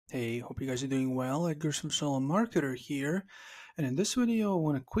Hey, hope you guys are doing well. Edgar from Solo Marketer here. And in this video, I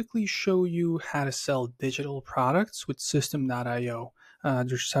want to quickly show you how to sell digital products with System.io.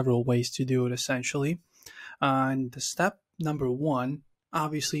 There's several ways to do it essentially. And the step number one,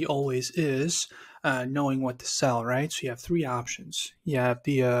 obviously, always is knowing what to sell, right? So you have three options. You have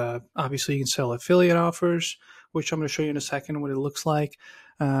obviously, you can sell affiliate offers, which I'm going to show you in a second what it looks like.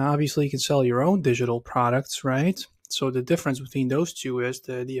 Obviously, you can sell your own digital products, right? So the difference between those two is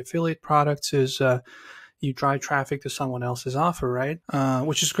the affiliate products is you drive traffic to someone else's offer, right?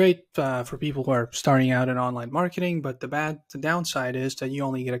 Which is great for people who are starting out in online marketing. But the downside is that you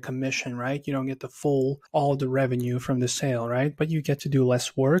only get a commission, right? You don't get all the revenue from the sale, right? But you get to do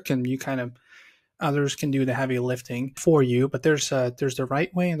less work, and you kind of others can do the heavy lifting for you. But there's the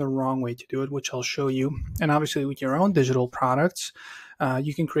right way and the wrong way to do it, which I'll show you. And obviously, with your own digital products,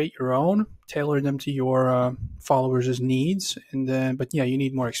 you can create your own, tailor them to your followers' needs, but yeah, you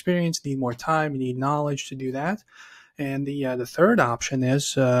need more experience, need more time, you need knowledge to do that. And the third option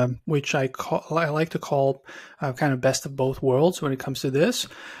is, which I like to call kind of best of both worlds when it comes to this,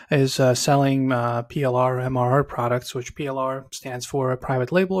 is selling PLR or MRR products, which PLR stands for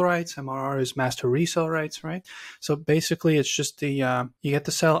private label rights, MRR is master resale rights, right? So basically, it's just you get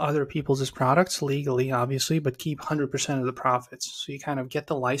to sell other people's products legally, obviously, but keep 100% of the profits. So you kind of get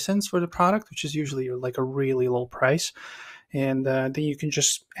the license for the product, which is usually like a really low price. And then you can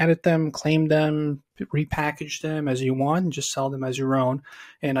just edit them, claim them, repackage them as you want, and just sell them as your own.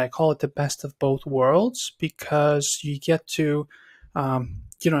 And I call it the best of both worlds because you get to,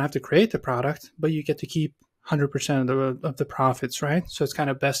 you don't have to create the product, but you get to keep 100% of the profits, right? So it's kind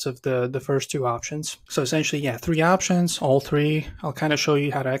of best of the first two options. So essentially, yeah, three options, all three. I'll kind of show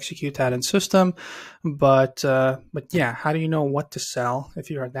you how to execute that in system, but yeah, how do you know what to sell if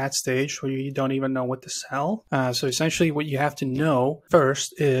you're at that stage where you don't even know what to sell? So essentially, what you have to know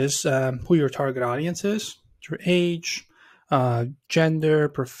first is who your target audience is, your age, gender,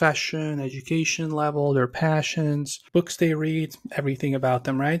 profession, education level, their passions, books they read, everything about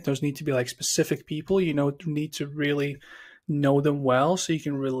them, right? Those need to be like specific people. You need to really know them well so you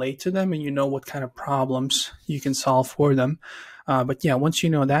can relate to them and you know what kind of problems you can solve for them. But yeah, once you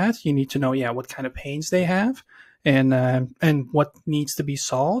know that, you need to know, what kind of pains they have and what needs to be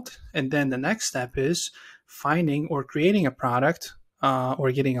solved. And then the next step is finding or creating a product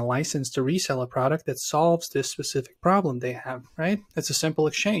or getting a license to resell a product that solves this specific problem they have, right? It's a simple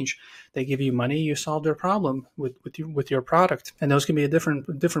exchange. They give you money, you solve their problem with your product. And those can be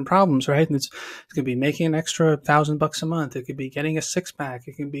different problems, right? And it could be making an extra $1,000 a month. It could be getting a six-pack.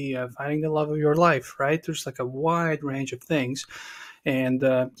 It can be finding the love of your life, right? There's like a wide range of things. And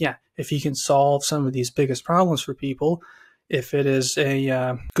if you can solve some of these biggest problems for people, if it is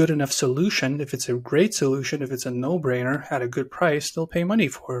a good enough solution, if it's a great solution, if it's a no-brainer at a good price, they'll pay money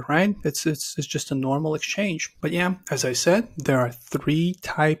for it, right? It's just a normal exchange. But yeah, as I said, there are three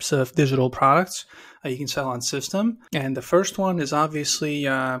types of digital products you can sell on System. And the first one is obviously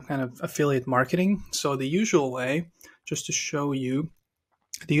kind of affiliate marketing. So the usual way, just to show you,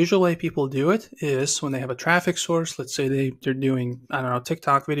 the usual way people do it is when they have a traffic source, let's say they're doing, I don't know,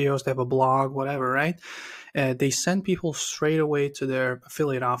 TikTok videos, they have a blog, whatever, right? They send people straight away to their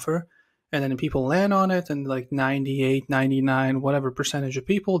affiliate offer, and then people land on it, and like 98, 99, whatever percentage of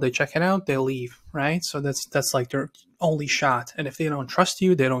people, they check it out, they leave, right? So that's like their only shot. And if they don't trust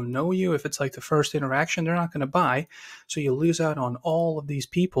you, they don't know you, if it's like the first interaction, they're not going to buy. So you lose out on all of these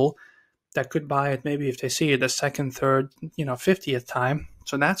people that could buy it maybe if they see it the second, third, 50th time.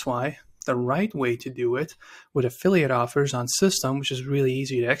 So that's why the right way to do it with affiliate offers on System, which is really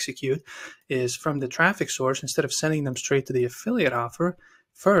easy to execute, is from the traffic source. Instead of sending them straight to the affiliate offer,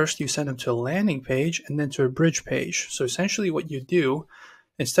 first you send them to a landing page and then to a bridge page. So essentially what you do,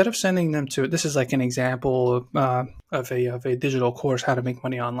 instead of sending them to, this is like an example of a digital course, how to make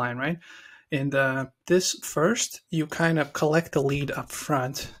money online, right? And this first, you kind of collect the lead up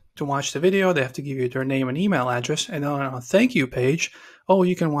front. To watch the video, they have to give you their name and email address, and then on a thank you page,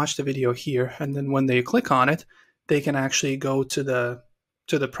 you can watch the video here. And then when they click on it, they can actually go to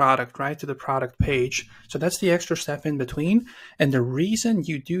the product, right? To the product page. So that's the extra step in between. And the reason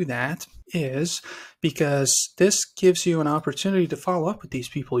you do that is because this gives you an opportunity to follow up with these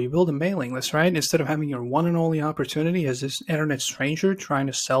people. You build a mailing list, right? Instead of having your one and only opportunity as this internet stranger trying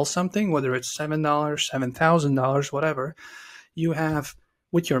to sell something, whether it's $7, $7,000, whatever, you have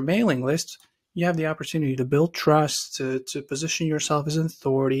with your mailing list, you have the opportunity to build trust, to position yourself as an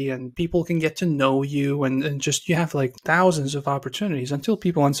authority, and people can get to know you, and just you have like thousands of opportunities until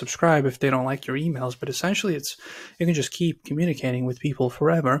people unsubscribe if they don't like your emails. But essentially you can just keep communicating with people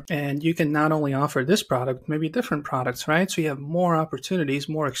forever, and you can not only offer this product, maybe different products, right? So you have more opportunities,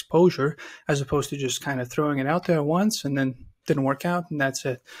 more exposure, as opposed to just kind of throwing it out there once and then didn't work out and that's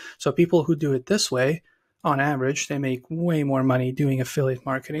it. So people who do it this way, on average, they make way more money doing affiliate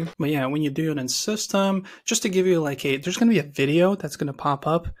marketing. But yeah, when you do it in System, just to give you like there's going to be a video that's going to pop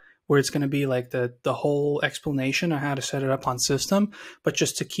up where it's going to be like the whole explanation of how to set it up on System. But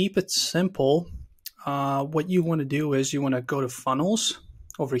just to keep it simple, what you want to do is you want to go to funnels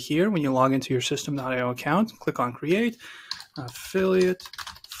over here when you log into your System.io account, click on create, affiliate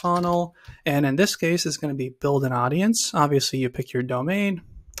funnel. And in this case, it's going to be build an audience. Obviously, you pick your domain.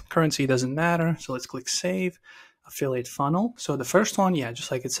 Currency doesn't matter, so let's click save, affiliate funnel. So the first one, yeah, just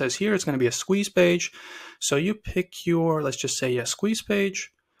like it says here, it's going to be a squeeze page. So you pick your, let's just say, squeeze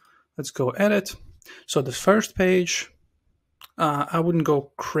page. Let's go edit. So the first page, I wouldn't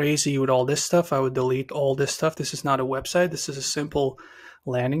go crazy with all this stuff. I would delete all this stuff. This is not a website. This is a simple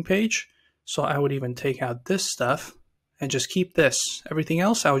landing page. So I would even take out this stuff and just keep this. Everything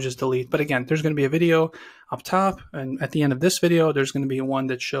else I would just delete. But again, there's going to be a video up top, and at the end of this video, there's going to be one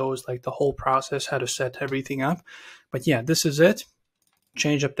that shows like the whole process, how to set everything up. But yeah, this is it.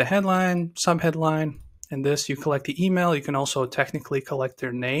 Change up the headline, subheadline, and this, you collect the email. You can also technically collect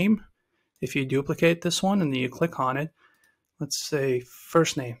their name if you duplicate this one and then you click on it. Let's say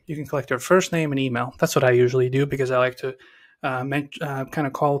first name. You can collect their first name and email. That's what I usually do because I like to kind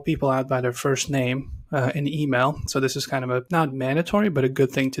of call people out by their first name in email. So this is kind of a not mandatory, but a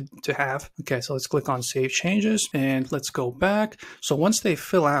good thing to have. Okay, so let's click on Save Changes and let's go back. So once they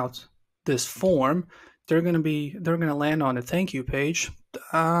fill out this form, they're gonna land on a thank you page.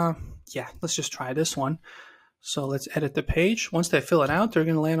 Yeah, let's just try this one. So let's edit the page. Once they fill it out, they're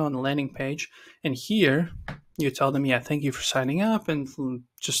gonna land on the landing page, and here you tell them, yeah, thank you for signing up, and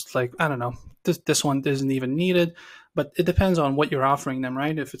just like, I don't know, this one isn't even needed. But it depends on what you're offering them,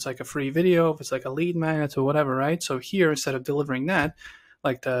 right? If it's like a free video, if it's like a lead magnet or whatever, right? So here, instead of delivering that,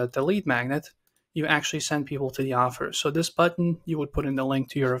 like the lead magnet, you actually send people to the offer. So this button, you would put in the link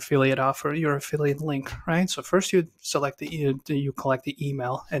to your affiliate offer, your affiliate link, right? So first you select you collect the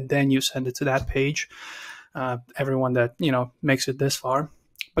email, and then you send it to that page. Everyone that, makes it this far.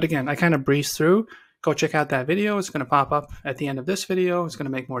 But again, I kind of breeze through. Go check out that video. It's going to pop up at the end of this video. It's going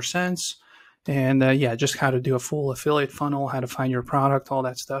to make more sense. And yeah, just how to do a full affiliate funnel, how to find your product, all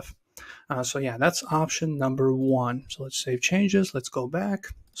that stuff. So yeah, that's option number 1. So let's save changes. Let's go back.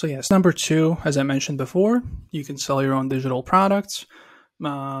 So yes, number 2, as I mentioned before, you can sell your own digital products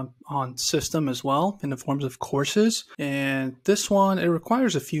on System as well in the forms of courses. And this one, it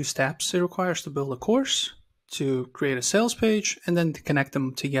requires a few steps. It requires to build a course, to create a sales page, and then to connect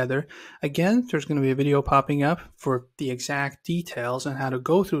them together. Again, there's going to be a video popping up for the exact details on how to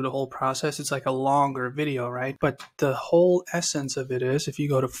go through the whole process. It's like a longer video, right? But the whole essence of it is, if you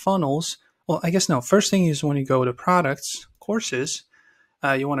go to funnels, well, I guess no, first thing is when you go to products, courses,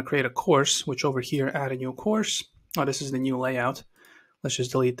 you want to create a course, which over here, add a new course. Oh, this is the new layout. Let's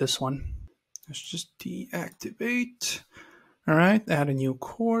just delete this one. Let's just deactivate. All right, add a new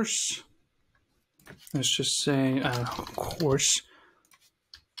course. Let's just say course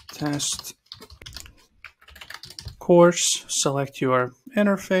test course. Select your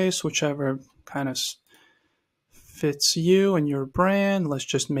interface, whichever kind of fits you and your brand. Let's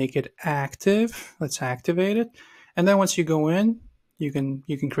just make it active. Let's activate it. And then once you go in, you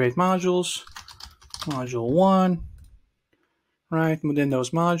can create modules. Module 1, right? Within those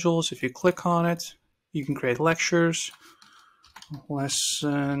modules, if you click on it, you can create lectures.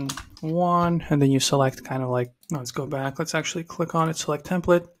 Lesson 1, and then you select kind of like, let's go back. Let's actually click on it, select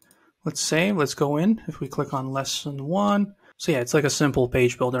template. Let's save. Let's go in. If we click on lesson 1. So yeah, it's like a simple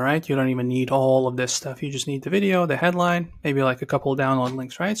page builder, right? You don't even need all of this stuff. You just need the video, the headline, maybe like a couple of download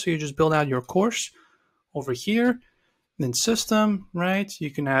links, right? So you just build out your course over here. Then System, right?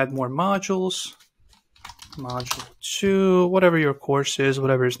 You can add more modules. Module 2, whatever your course is,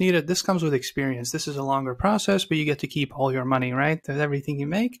 whatever is needed. This comes with experience. This is a longer process, but you get to keep all your money, right? Everything you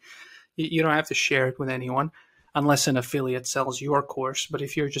make, you don't have to share it with anyone unless an affiliate sells your course. But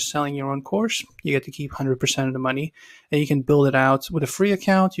if you're just selling your own course, you get to keep 100% of the money, and you can build it out with a free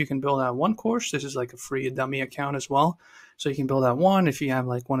account. You can build out one course. This is like a free dummy account as well. So you can build out one. If you have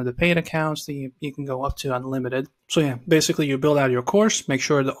like one of the paid accounts, then you can go up to unlimited. So yeah, basically you build out your course, make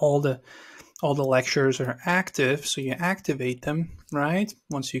sure that all the lectures are active, so you activate them, right,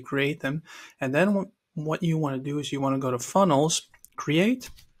 once you create them. And then what you want to do is you want to go to funnels,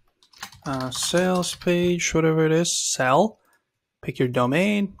 create, sales page, whatever it is, sell. Pick your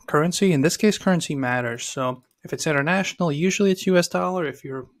domain, currency. In this case, currency matters. So if it's international, usually it's US dollar. If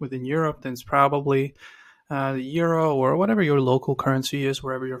you're within Europe, then it's probably the euro or whatever your local currency is,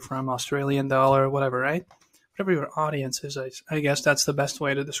 wherever you're from, Australian dollar, whatever, right? Whatever your audience is, I guess that's the best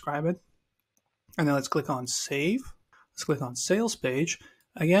way to describe it. And then let's click on save. Let's click on sales page.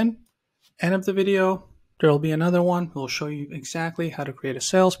 Again, end of the video, there'll be another one. We'll show you exactly how to create a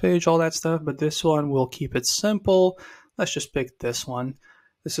sales page, all that stuff. But this one, we'll keep it simple. Let's just pick this one.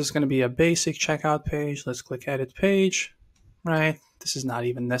 This is going to be a basic checkout page. Let's click edit page, right? This is not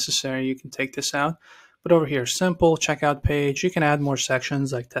even necessary. You can take this out. But over here, simple checkout page. You can add more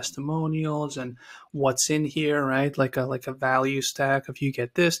sections like testimonials and what's in here, right? Like a value stack. If you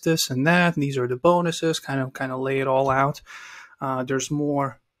get this, this, and that, and these are the bonuses. Kind of lay it all out. There's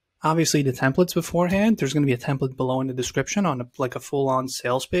more. Obviously, the templates beforehand. There's going to be a template below in the description on a full-on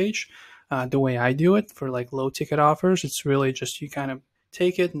sales page. The way I do it for like low ticket offers, it's really just you kind of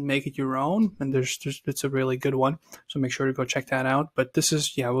take it and make it your own, and it's a really good one, so make sure to go check that out. But this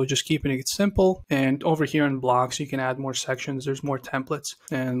is, yeah, we're just keeping it simple. And over here in blocks, you can add more sections. There's more templates,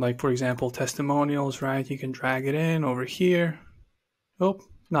 and like, for example, testimonials, right? You can drag it in over here. Oh,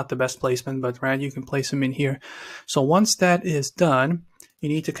 not the best placement, but right, you can place them in here. So once that is done, you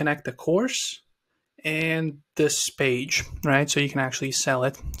need to connect the course and this page, right? So you can actually sell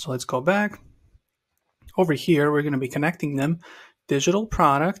it. So let's go back over here. We're going to be connecting them. Digital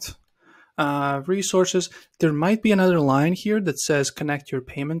product, resources. There might be another line here that says connect your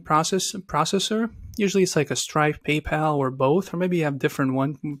payment processor. Usually it's like a Stripe, PayPal, or both, or maybe you have different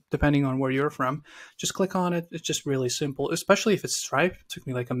one depending on where you're from. Just click on it. It's just really simple, especially if it's Stripe. It took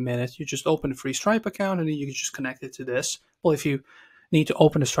me like a minute. You just open a free Stripe account and then you can just connect it to this. Well, if you need to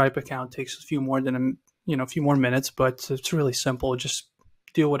open a Stripe account, it takes a few more minutes, but it's really simple. Just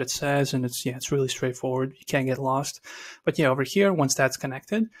do what it says, and it's really straightforward. You can't get lost. But yeah, over here, once that's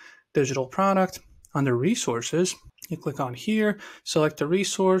connected, digital product, under resources, you click on here, select the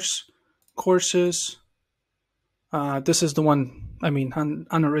resource, courses. This is the one,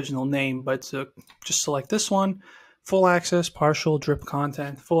 unoriginal name, but just select this one. Full access, partial, drip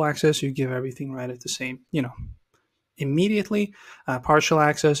content. Full access, you give everything right at the same, immediately. Partial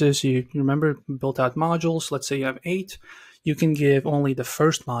access is, you remember, built out modules. Let's say you have 8. You can give only the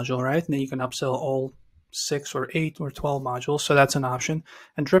first module, right? And then you can upsell all 6 or 8 or 12 modules. So that's an option.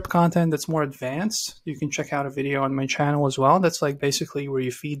 And drip content, that's more advanced. You can check out a video on my channel as well. That's like basically where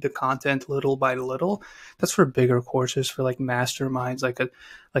you feed the content little by little. That's for bigger courses, for like masterminds, like a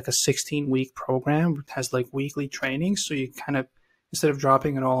 16-week program. It has like weekly trainings. So you kind of, instead of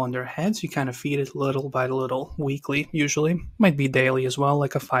dropping it all on their heads, you kind of feed it little by little, weekly usually. Might be daily as well,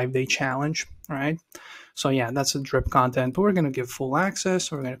 like a 5-day challenge, right? So yeah, that's a drip content, but we're going to give full access.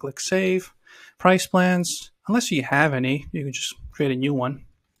 So we're going to click save. Price plans, unless you have any, you can just create a new one.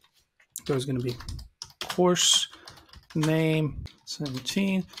 There's going to be course name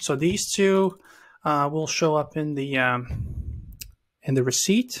 17. So these two will show up in the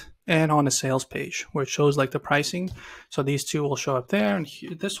receipt and on the sales page where it shows like the pricing. So these two will show up there, and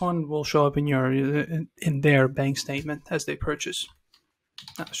this one will show up in their bank statement as they purchase.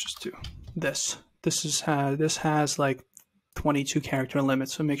 Let's just do this. This has like 22 character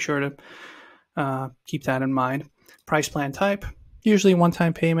limits, so make sure to keep that in mind. Price plan type, usually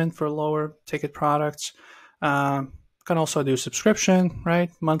one-time payment for lower ticket products. Can also do subscription, right?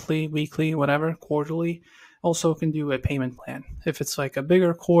 Monthly, weekly, whatever, quarterly. Also can do a payment plan. If it's like a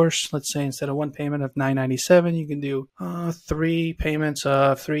bigger course, let's say instead of one payment of $9.97, you can do 3 payments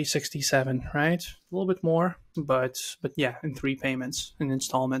of $367, right? A little bit more, but yeah, in 3 payments, in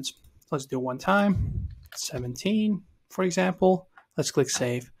installments. Let's do one time, 17, for example. Let's click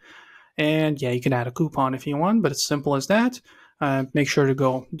save. And yeah, you can add a coupon if you want, but it's simple as that. Make sure to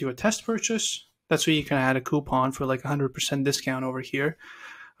go do a test purchase. That's where you can add a coupon for like 100% discount over here.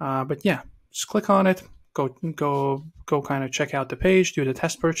 But yeah, just click on it. Go kind of check out the page, do the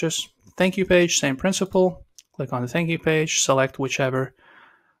test purchase. Thank you page, same principle. Click on the thank you page, select whichever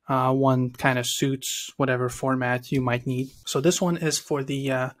one kind of suits whatever format you might need. So this one is for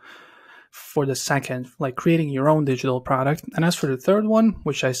the second, like creating your own digital product. And as for the third one,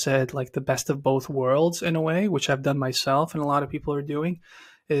 which I said like the best of both worlds in a way, which I've done myself and a lot of people are doing,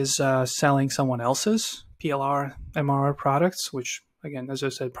 is selling someone else's PLR, MRR products, which again, as I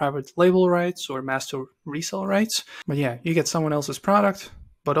said, private label rights or master resale rights. But yeah, you get someone else's product,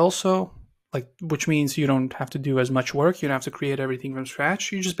 but also which means you don't have to do as much work. You don't have to create everything from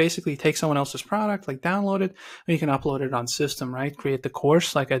scratch. You just basically take someone else's product, like download it, and you can upload it on system, right? Create the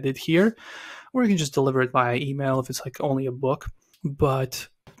course like I did here, or you can just deliver it via email if it's like only a book. But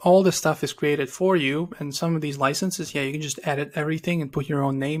all the stuff is created for you. And some of these licenses, yeah, you can just edit everything and put your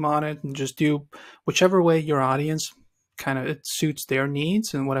own name on it and just do whichever way your audience kind of it suits their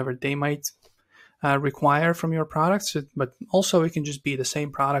needs and whatever they might require from your products. But also it can just be the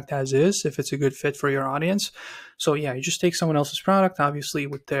same product as is if it's a good fit for your audience. So yeah, you just take someone else's product, obviously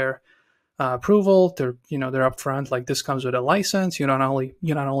with their approval. They're upfront, like this comes with a license. You not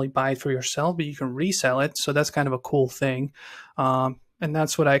only buy it for yourself, but you can resell it. So that's kind of a cool thing. And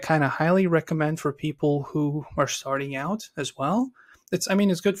that's what I kind of highly recommend for people who are starting out as well. It's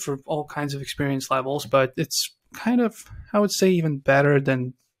good for all kinds of experience levels, but it's kind of, I would say, even better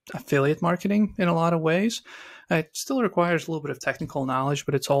than affiliate marketing in a lot of ways. It still requires a little bit of technical knowledge,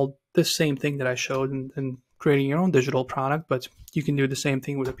 but it's all the same thing that I showed in creating your own digital product. But you can do the same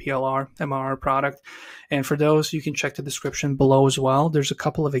thing with a PLR, MRR product. And for those, you can check the description below as well. There's a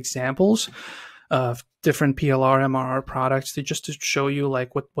couple of examples of different PLR, MRR products just to show you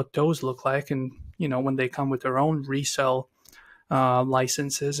like what those look like, and when they come with their own resell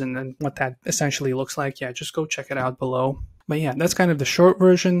licenses and then what that essentially looks like. Yeah, just go check it out below. But yeah, that's kind of the short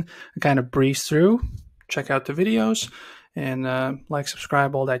version. I kind of breeze through. Check out the videos and like,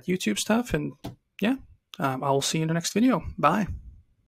 subscribe, all that YouTube stuff. And yeah, I will see you in the next video. Bye.